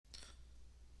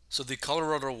So the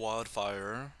Colorado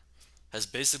wildfire has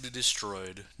basically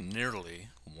destroyed nearly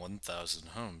 1,000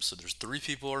 homes. So there's three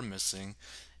people are missing,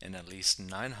 and at least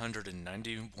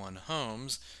 991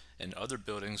 homes and other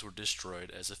buildings were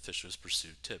destroyed as officials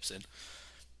pursued tips. And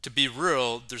to be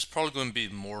real, there's probably going to be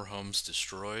more homes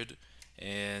destroyed,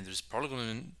 and they're probably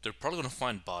going to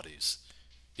find bodies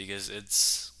because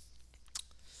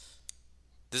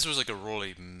this was like a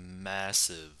really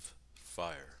massive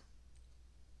fire.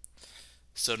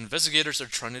 So investigators are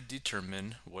trying to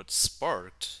determine what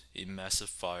sparked a massive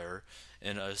fire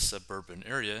in a suburban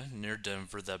area near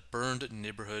Denver that burned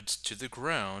neighborhoods to the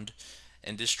ground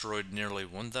and destroyed nearly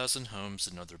 1,000 homes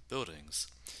and other buildings.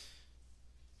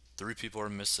 Three people are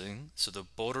missing, so the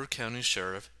Boulder County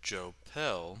Sheriff Joe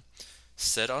Pell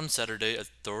said on Saturday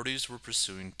authorities were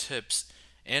pursuing tips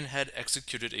and had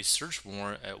executed a search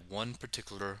warrant at one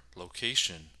particular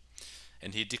location,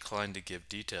 and he declined to give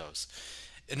details.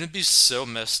 And it'd be so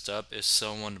messed up if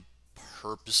someone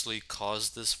purposely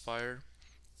caused this fire.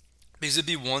 Because it'd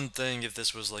be one thing if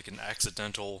this was like an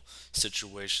accidental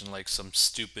situation, like some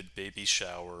stupid baby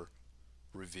shower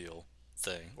reveal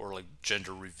thing, or like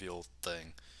gender reveal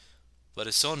thing. But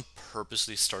if someone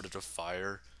purposely started a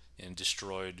fire and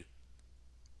destroyed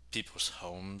people's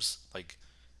homes, like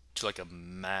to like a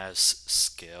mass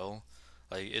scale,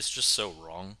 like it's just so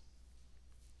wrong.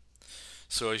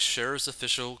 So a sheriff's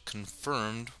official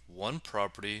confirmed one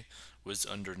property was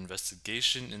under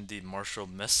investigation in the Marshall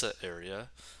Mesa area,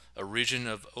 a region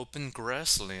of open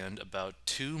grassland about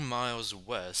 2 miles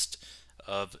west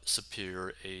of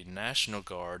Superior. A National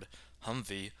Guard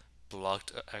Humvee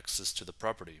blocked access to the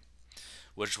property,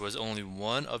 which was only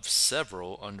one of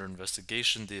several under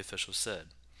investigation, the official said.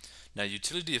 Now,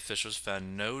 utility officials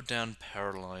found no downed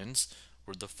power lines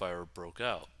where the fire broke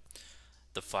out.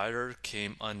 The fire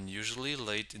came unusually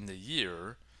late in the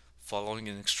year, following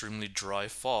an extremely dry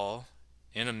fall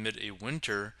and amid a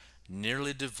winter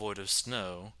nearly devoid of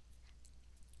snow.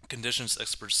 Conditions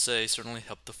experts say certainly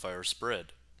helped the fire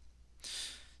spread.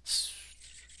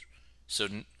 So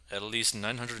at least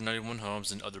 991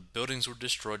 homes and other buildings were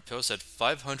destroyed. Pell said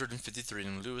 553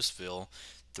 in Louisville,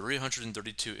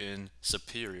 332 in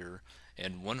Superior,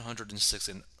 and 106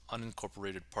 in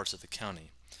unincorporated parts of the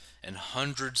county, and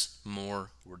hundreds more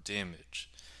were damaged.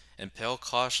 And Pell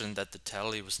cautioned that the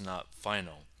tally was not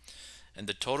final. And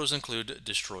the totals include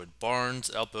destroyed barns,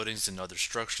 outbuildings, and other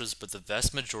structures, but the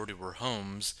vast majority were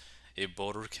homes, a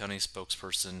Boulder County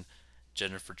spokesperson,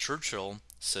 Jennifer Churchill,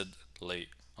 said late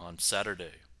on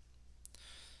Saturday.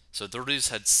 So authorities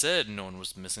had said no one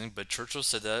was missing, but Churchill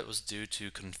said that was due to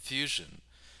confusion.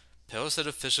 Pell said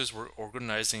officials were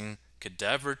organizing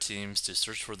cadaver teams to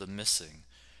search for the missing.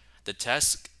 The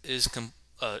task is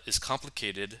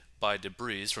complicated by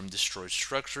debris from destroyed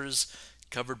structures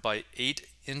covered by 8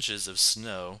 inches of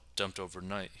snow dumped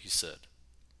overnight, he said.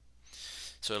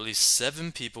 So at least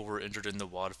 7 people were injured in the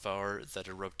wildfire that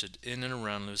erupted in and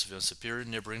around Louisville and Superior,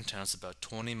 neighboring towns about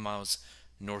 20 miles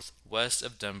northwest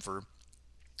of Denver,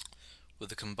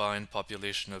 with a combined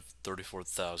population of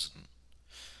 34,000.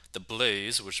 The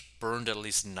blaze, which burned at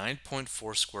least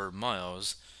 9.4 square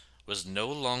miles, was no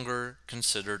longer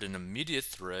considered an immediate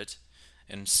threat,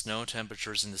 and snow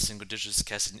temperatures in the single digits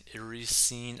cast an eerie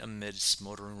scene amid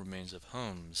smoldering remains of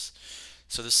homes.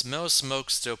 So the smell of smoke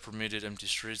still permeated empty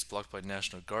streets blocked by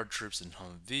National Guard troops and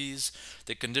Humvees.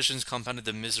 The conditions compounded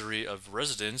the misery of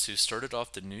residents who started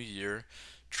off the new year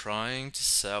trying to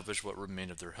salvage what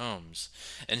remained of their homes.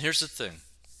 And here's the thing.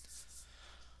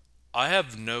 I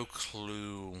have no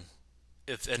clue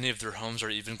if any of their homes are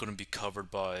even going to be covered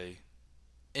by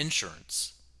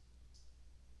insurance.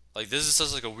 Like, this is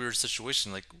such like a weird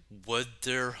situation. Like, would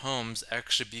their homes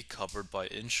actually be covered by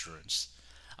insurance?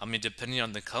 I mean, depending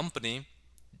on the company,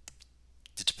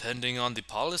 depending on the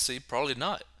policy, probably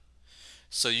not.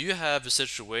 So you have a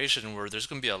situation where there's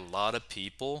going to be a lot of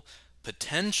people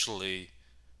potentially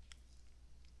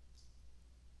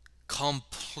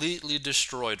completely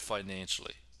destroyed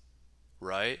financially,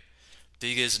 right?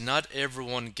 Because not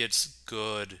everyone gets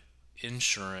good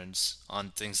insurance on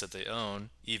things that they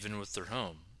own, even with their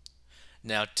home.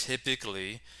 Now,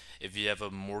 typically, if you have a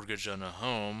mortgage on a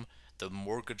home, the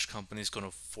mortgage company is going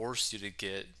to force you to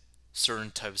get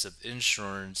certain types of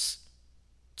insurance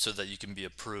so that you can be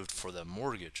approved for that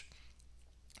mortgage.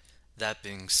 That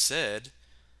being said,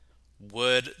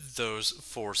 would those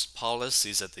forced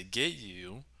policies that they get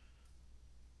you,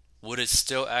 would it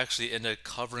still actually end up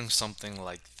covering something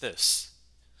like this?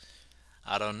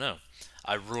 I don't know.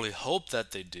 I really hope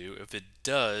that they do. If it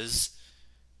does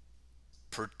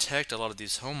protect a lot of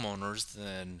these homeowners,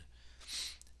 then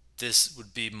this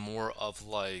would be more of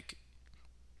like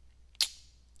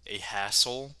a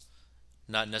hassle,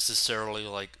 not necessarily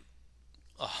like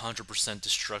 100%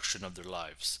 destruction of their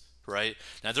lives, right?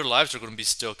 Now their lives are going to be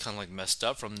still kind of like messed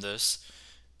up from this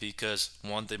because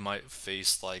one, they might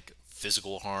face like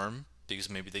physical harm because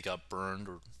maybe they got burned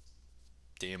or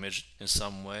damaged in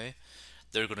some way.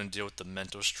 They're going to deal with the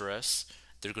mental stress.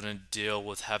 They're going to deal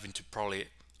with having to probably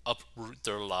uproot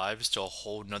their lives to a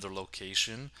whole nother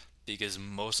location because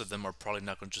most of them are probably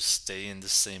not going to just stay in the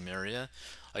same area.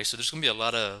 Like, so there's going to be a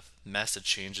lot of massive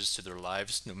changes to their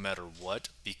lives no matter what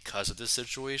because of this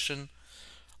situation.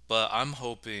 But I'm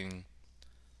hoping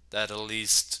that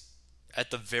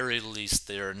at the very least,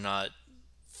 they are not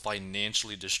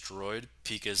financially destroyed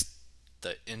because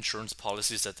the insurance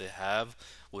policies that they have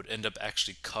would end up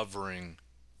actually covering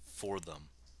for them.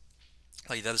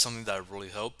 Like that is something that I really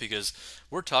hope because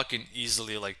we're talking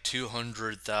easily like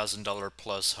 $200,000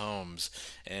 plus homes,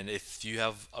 and if you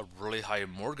have a really high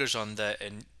mortgage on that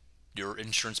and your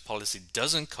insurance policy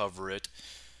doesn't cover it,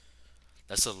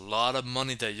 that's a lot of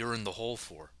money that you're in the hole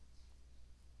for.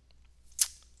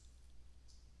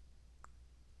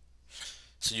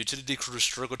 So utility crews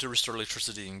struggled to restore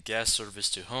electricity and gas service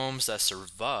to homes that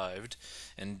survived,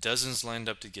 and dozens lined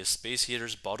up to get space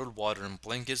heaters, bottled water, and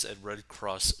blankets at Red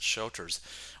Cross shelters.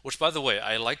 Which, by the way,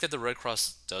 I like that the Red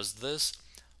Cross does this,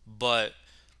 but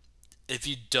if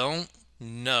you don't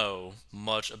know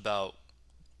much about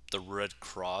the Red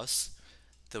Cross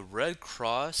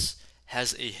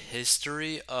has a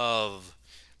history of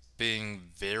being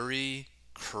very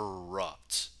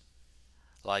corrupt.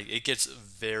 Like it gets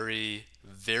very,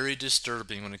 very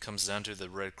disturbing when it comes down to the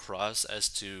Red Cross as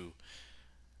to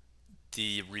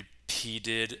the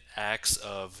repeated acts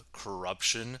of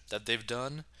corruption that they've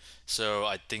done. So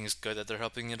I think it's good that they're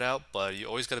helping it out, but you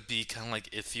always got to be kind of like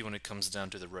iffy when it comes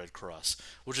down to the Red Cross,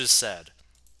 which is sad.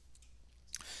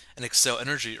 And Excel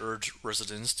Energy urged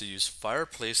residents to use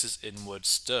fireplaces in wood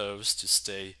stoves to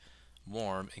stay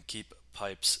warm and keep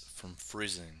pipes from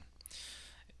freezing.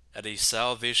 At a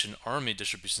Salvation Army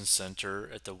distribution center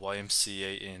at the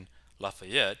YMCA in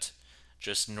Lafayette,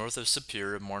 just north of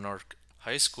Superior, Monarch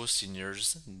High School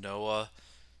seniors Noah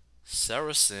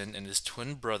Saracen and his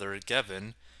twin brother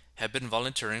Gavin have been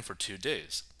volunteering for 2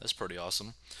 days. That's pretty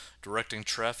awesome. Directing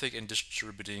traffic and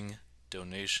distributing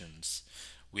donations.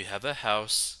 We have a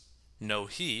house, no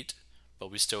heat, but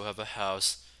we still have a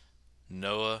house,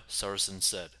 Noah Saracen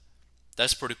said.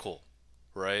 That's pretty cool,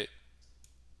 right?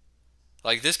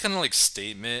 Like this kind of like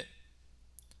statement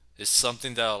is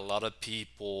something that a lot of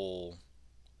people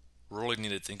really need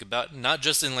to think about, not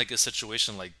just in like a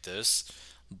situation like this,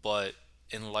 but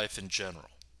in life in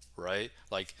general, right?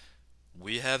 Like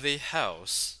we have a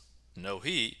house, no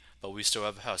heat, but we still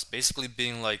have a house. Basically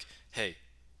being like, hey,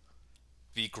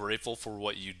 be grateful for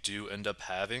what you do end up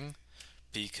having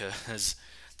because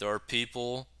there are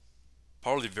people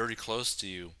probably very close to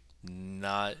you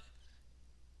not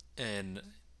in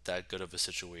that good of a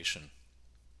situation.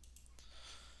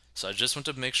 So I just want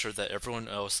to make sure that everyone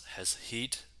else has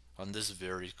heat on this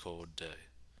very cold day.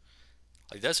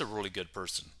 Like that's a really good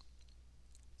person.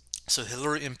 So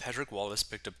Hillary and Patrick Wallace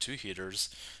picked up 2 heaters,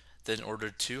 then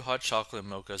ordered 2 hot chocolate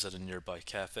mochas at a nearby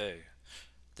cafe.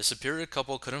 The Superior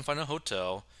couple couldn't find a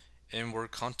hotel and were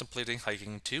contemplating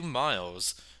hiking 2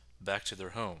 miles back to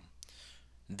their home.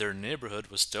 Their neighborhood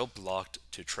was still blocked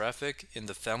to traffic, and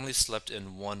the family slept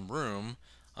in one room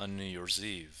on New Year's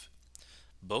Eve.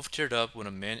 Both teared up when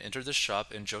a man entered the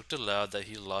shop and joked aloud that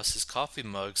he lost his coffee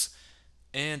mugs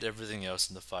and everything else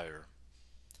in the fire.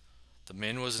 The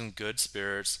man was in good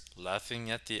spirits, laughing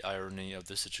at the irony of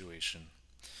the situation.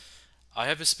 I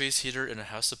have a space heater and a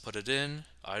house to put it in.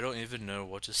 I don't even know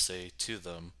what to say to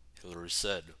them, Hillary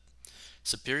said.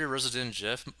 Superior resident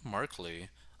Jeff Markley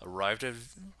arrived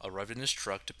in his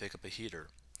truck to pick up a heater.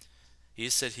 He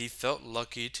said he felt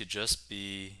lucky to just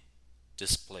be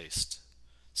displaced,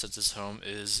 since his home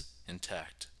is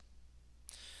intact.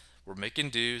 We're making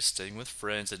do, staying with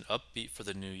friends, and upbeat for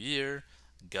the new year.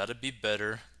 Gotta be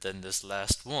better than this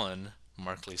last one,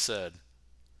 Markley said.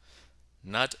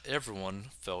 Not everyone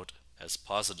felt as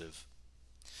positive.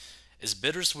 It's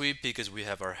bittersweet because we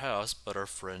have our house, but our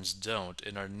friends don't,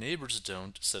 and our neighbors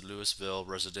don't, said Louisville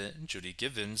resident Judy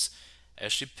Givens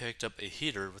as she picked up a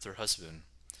heater with her husband.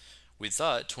 We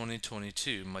thought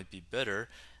 2022 might be better,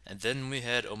 and then we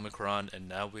had Omicron, and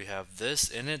now we have this,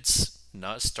 and it's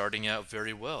not starting out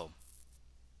very well.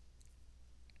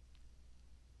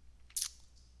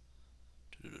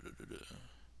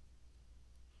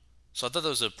 So I thought that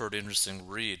was a pretty interesting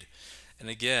read. And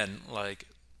again, like,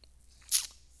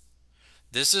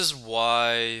 this is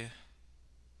why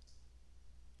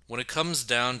when it comes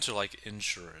down to like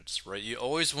insurance, right? You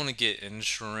always want to get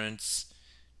insurance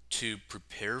to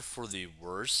prepare for the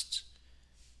worst,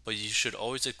 but you should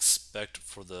always expect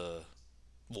for the,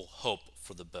 well, hope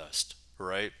for the best,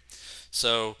 right?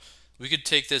 So we could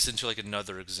take this into like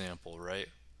another example, right?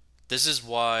 This is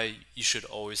why you should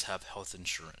always have health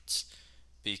insurance,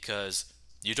 because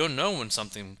you don't know when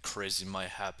something crazy might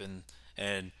happen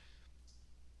and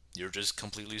you're just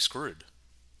completely screwed,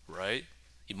 right?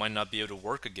 You might not be able to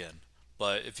work again,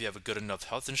 but if you have a good enough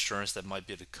health insurance, that might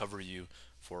be able to cover you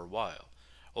for a while.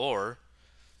 Or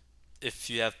if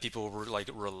you have people like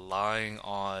relying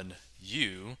on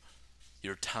you,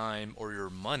 your time or your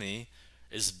money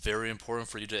is very important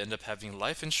for you to end up having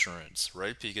life insurance,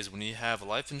 right? Because when you have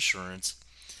life insurance,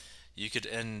 you could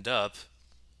end up,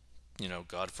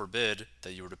 God forbid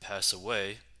that you were to pass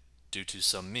away due to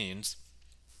some means,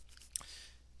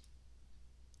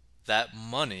 that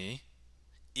money,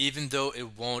 even though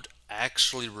it won't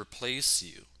actually replace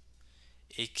you,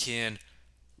 it can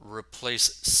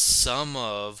replace some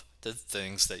of the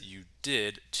things that you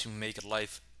did to make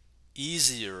life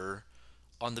easier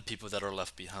on the people that are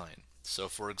left behind. So,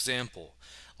 for example,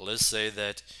 let's say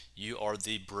that you are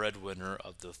the breadwinner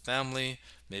of the family.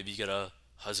 Maybe you get a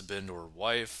husband or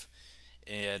wife,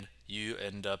 and you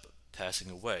end up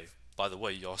passing away. By the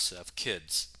way, you also have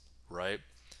kids, right?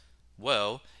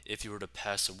 Well, if you were to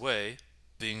pass away,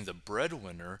 being the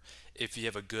breadwinner, if you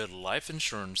have a good life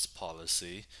insurance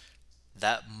policy,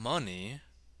 that money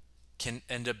can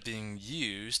end up being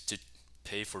used to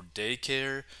pay for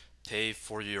daycare, pay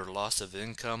for your loss of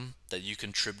income that you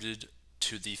contributed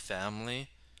to the family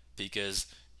because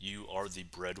you are the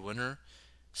breadwinner,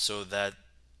 so that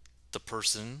the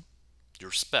person,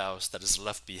 your spouse, that is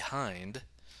left behind,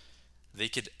 they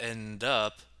could end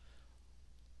up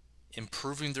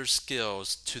improving their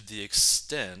skills to the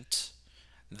extent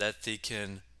that they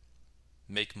can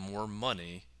make more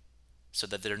money so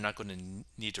that they're not going to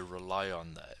need to rely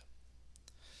on that.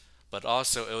 But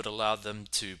also, it would allow them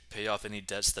to pay off any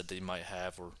debts that they might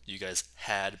have or you guys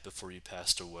had before you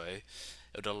passed away.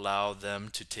 It would allow them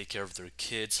to take care of their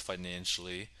kids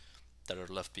financially that are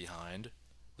left behind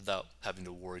without having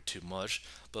to worry too much.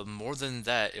 But more than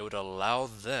that, it would allow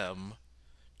them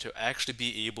to actually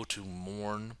be able to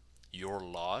mourn your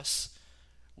loss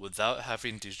without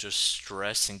having to just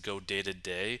stress and go day to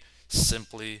day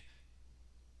simply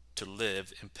to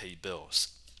live and pay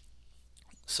bills.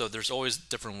 So there's always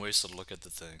different ways to look at the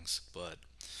things, but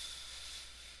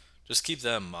just keep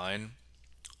that in mind.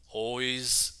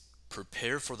 Always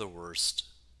prepare for the worst,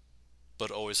 but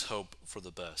always hope for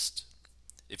the best.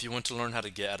 If you want to learn how to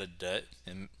get out of debt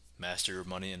and master your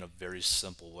money in a very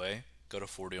simple way, go to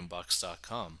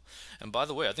 40unbox.com. And by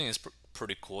the way, I think it's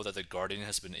pretty cool that the Guardian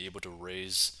has been able to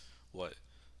raise what,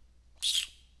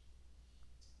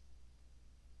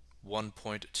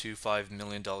 $1.25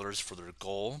 million for their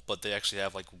goal, but they actually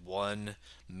have like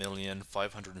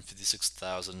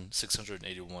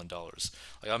 $1,556,681.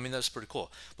 Like, I mean, that's pretty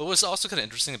cool. But what's also kind of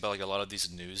interesting about like a lot of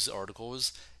these news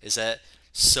articles is that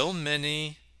so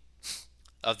many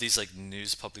of these like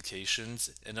news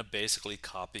publications end up basically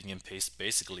copying and paste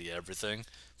basically everything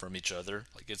from each other.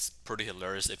 Like, it's pretty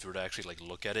hilarious if you were to actually like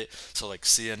look at it. So like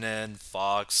CNN,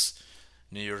 Fox,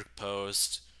 New York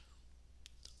Post,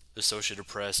 Associated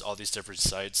Press, all these different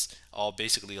sites, all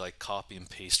basically like copy and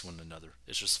paste one another.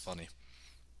 It's just funny.